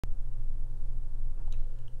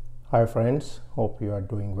Hi friends, hope you are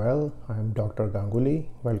doing well. I am Dr. Ganguly.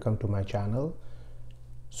 Welcome to my channel.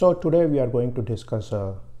 So today we are going to discuss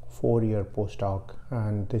a 4-year postdoc,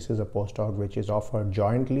 and this is a postdoc which is offered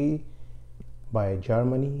jointly by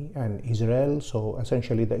Germany and Israel. So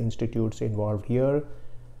essentially the institutes involved here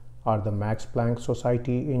are the Max Planck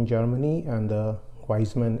Society in Germany and the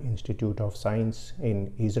Weizmann Institute of Science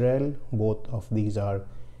in Israel. Both of these are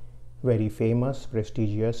very famous,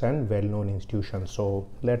 prestigious and well-known institutions. So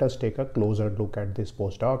let us take a closer look at this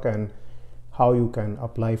postdoc and how you can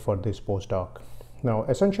apply for this postdoc. Now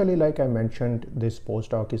essentially, like I mentioned, this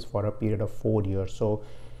postdoc is for a period of 4 years. So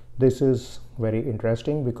this is very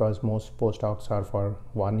interesting because most postdocs are for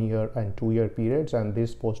 1 year and 2 year periods, and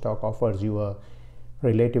this postdoc offers you a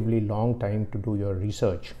relatively long time to do your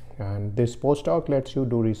research. And this postdoc lets you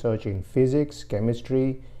do research in physics,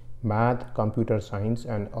 chemistry, math, computer science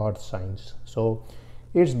and earth science. So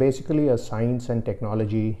it's basically a science and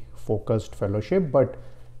technology focused fellowship, but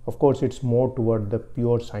of course it's more toward the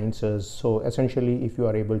pure sciences. So essentially, if you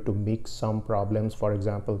are able to mix some problems, for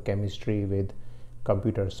example chemistry with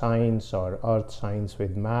computer science or earth science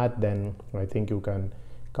with math, then I think you can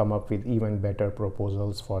come up with even better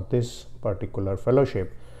proposals for this particular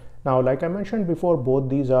fellowship. Now, like I mentioned before, both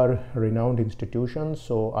these are renowned institutions.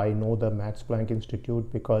 So I know the Max Planck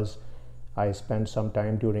Institute because I spent some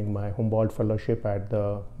time during my Humboldt Fellowship at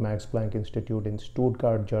the Max Planck Institute in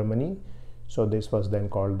Stuttgart, Germany. So this was then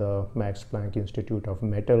called the Max Planck Institute of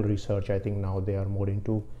Metal Research. I think now they are more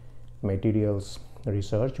into materials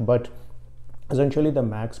research, but essentially the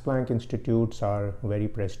Max Planck Institutes are very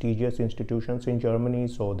prestigious institutions in Germany.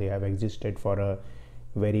 So they have existed for a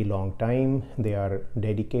very long time. They are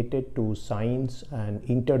dedicated to science and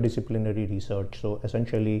interdisciplinary research. So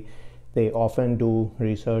essentially they often do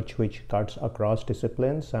research which cuts across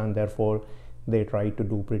disciplines, and therefore they try to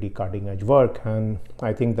do pretty cutting edge work. And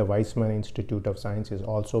I think the Weizmann Institute of Science is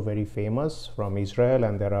also very famous from Israel,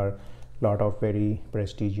 and there are a lot of very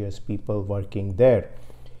prestigious people working there.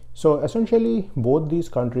 So essentially both these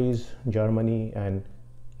countries, Germany and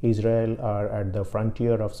Israel, are at the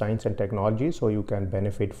frontier of science and technology, so you can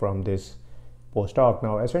benefit from this postdoc.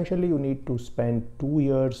 Now essentially you need to spend 2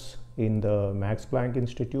 years in the Max Planck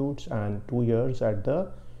Institutes and 2 years at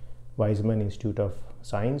the Weizmann Institute of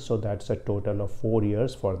Science, so that's a total of 4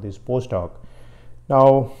 years for this postdoc.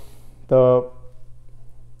 Now the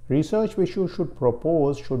research which you should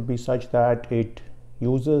propose should be such that it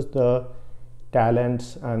uses the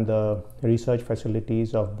talents and the research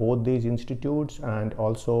facilities of both these institutes, and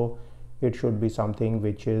also it should be something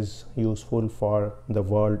which is useful for the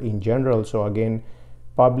world in general. So again,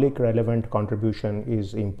 public relevant contribution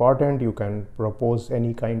is important. You can propose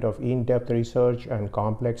any kind of in-depth research and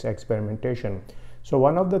complex experimentation. So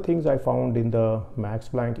one of the things I found in the Max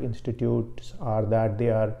Planck Institutes are that they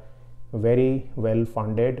are very well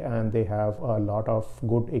funded and they have a lot of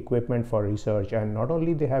good equipment for research. And not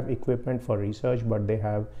only they have equipment for research, but they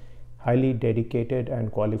have highly dedicated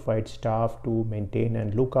and qualified staff to maintain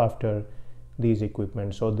and look after these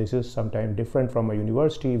equipment. So this is sometimes different from a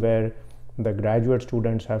university where the graduate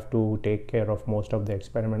students have to take care of most of the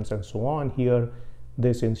experiments and so on. Here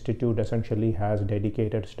this institute essentially has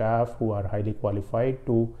dedicated staff who are highly qualified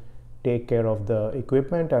to take care of the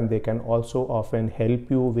equipment, and they can also often help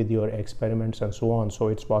you with your experiments and so on. So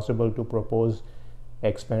it's possible to propose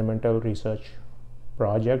experimental research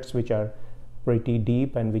projects which are pretty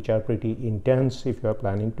deep and which are pretty intense if you are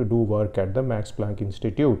planning to do work at the Max Planck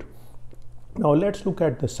Institute. Now let's look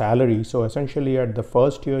at the salary. So essentially at the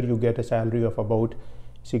first year you get a salary of about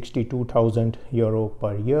 62,000 euro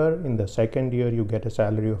per year. In the second year you get a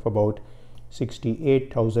salary of about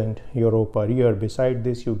 68,000 euro per year. Beside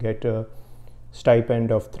this, you get a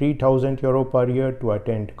stipend of 3,000 euro per year to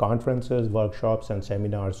attend conferences, workshops and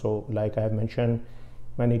seminars. So like I have mentioned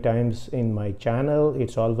many times in my channel,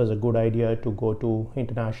 it's always a good idea to go to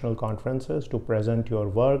international conferences to present your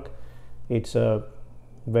work. It's a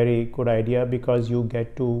very good idea because you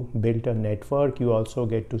get to build a network. You also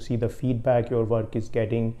get to see the feedback your work is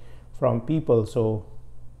getting from people. So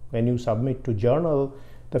when you submit to journal,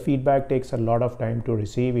 the feedback takes a lot of time to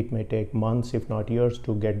receive. It may take months, if not years,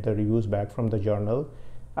 to get the reviews back from the journal.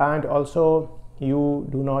 And also you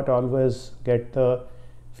do not always get the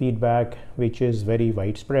feedback which is very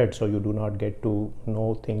widespread. So you do not get to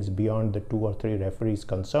know things beyond the 2 or 3 referees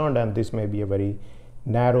concerned, and this may be a very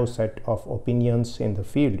narrow set of opinions in the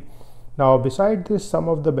field. Now beside this, some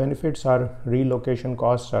of the benefits are relocation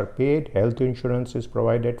costs are paid, health insurance is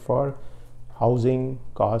provided for, housing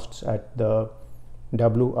costs at the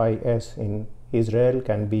WIS in Israel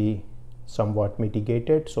can be somewhat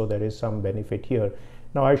mitigated, so there is some benefit here.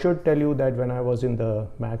 Now I should tell you that when I was in the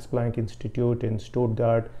Max Planck Institute in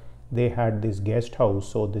Stuttgart, they had this guest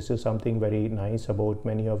house. So this is something very nice about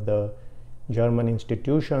many of the German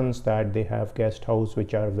institutions, that they have guest house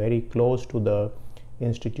which are very close to the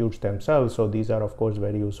institutes themselves. So these are of course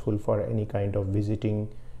very useful for any kind of visiting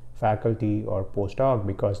faculty or postdoc,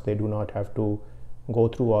 because they do not have to go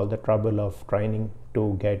through all the trouble of trying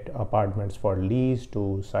to get apartments for lease,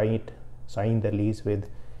 to sign the lease with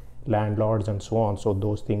landlords and so on. So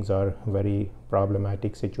those things are very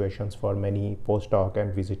problematic situations for many postdoc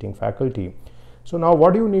and visiting faculty. So now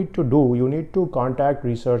what do you need to do? You need to contact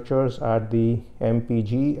researchers at the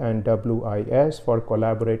MPG and WIS for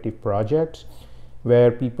collaborative projects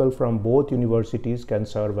where people from both universities can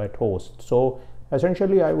serve as hosts. So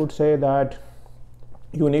essentially I would say that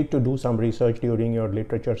you need to do some research during your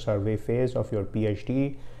literature survey phase of your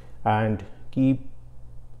PhD and keep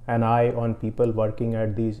an eye on people working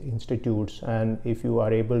at these institutes. And if you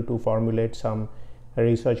are able to formulate some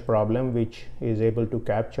research problem which is able to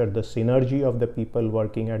capture the synergy of the people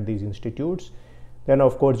working at these institutes, then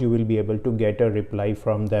of course you will be able to get a reply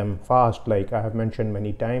from them fast. Like I have mentioned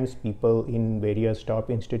many times, people in various top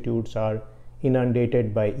institutes are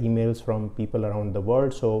inundated by emails from people around the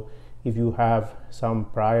world. So if you have some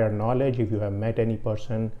prior knowledge, if you have met any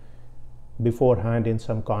person beforehand in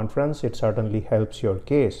some conference, it certainly helps your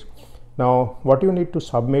case. Now what you need to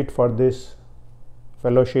submit for this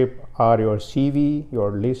fellowship are your CV,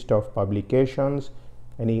 your list of publications,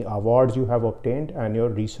 any awards you have obtained, and your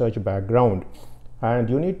research background. And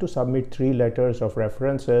you need to submit 3 letters of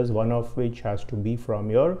references, one of which has to be from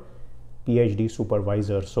your PhD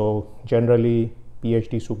supervisor. So generally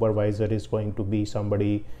PhD supervisor is going to be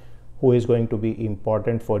somebody who is going to be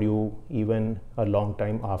important for you even a long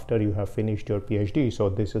time after you have finished your PhD. So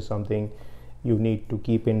this is something you need to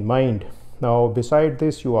keep in mind. Now beside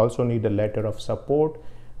this, you also need a letter of support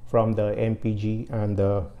from the MPG and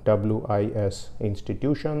the WIS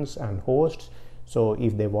institutions and hosts. So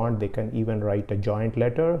if they want, they can even write a joint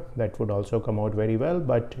letter. That would also come out very well,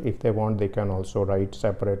 but if they want, they can also write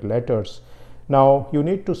separate letters. Now you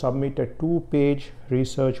need to submit a 2-page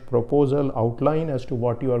research proposal outline as to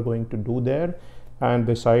what you are going to do there. And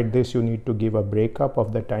beside this, you need to give a breakup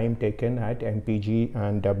of the time taken at MPG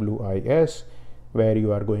and WIS, where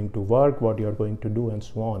you are going to work, what you are going to do, and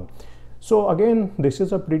so on. So again, this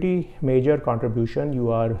is a pretty major contribution.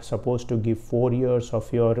 You are supposed to give 4 years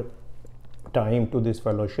of your time to this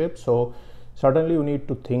fellowship. So certainly you need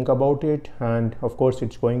to think about it. And of course,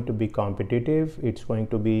 it's going to be competitive. It's going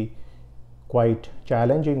to be quite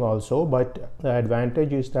challenging also, but the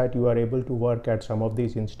advantage is that you are able to work at some of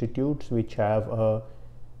these institutes which have a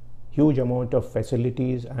huge amount of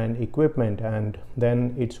facilities and equipment, and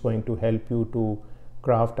then it's going to help you to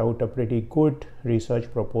craft out a pretty good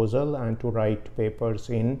research proposal and to write papers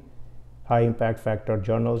in high impact factor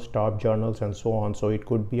journals, top journals, and so on. So it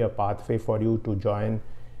could be a pathway for you to join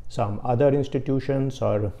some other institutions,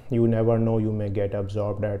 or you never know, you may get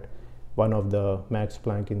absorbed at one of the Max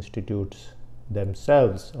Planck institutes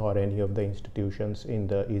themselves or any of the institutions in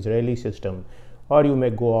the Israeli system, or you may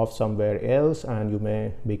go off somewhere else and you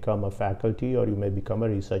may become a faculty, or you may become a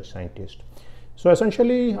research scientist. So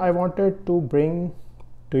essentially I wanted to bring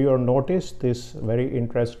to your notice this very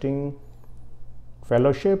interesting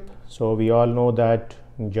fellowship. So we all know that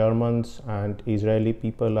Germans and Israeli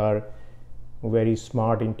people are very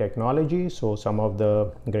smart in technology. So some of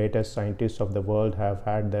the greatest scientists of the world have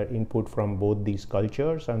had their input from both these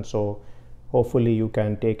cultures, and so hopefully you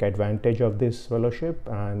can take advantage of this fellowship,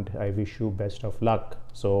 and I wish you best of luck.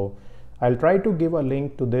 So I'll try to give a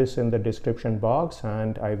link to this in the description box,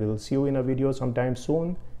 and I will see you in a video sometime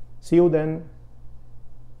soon. See you then.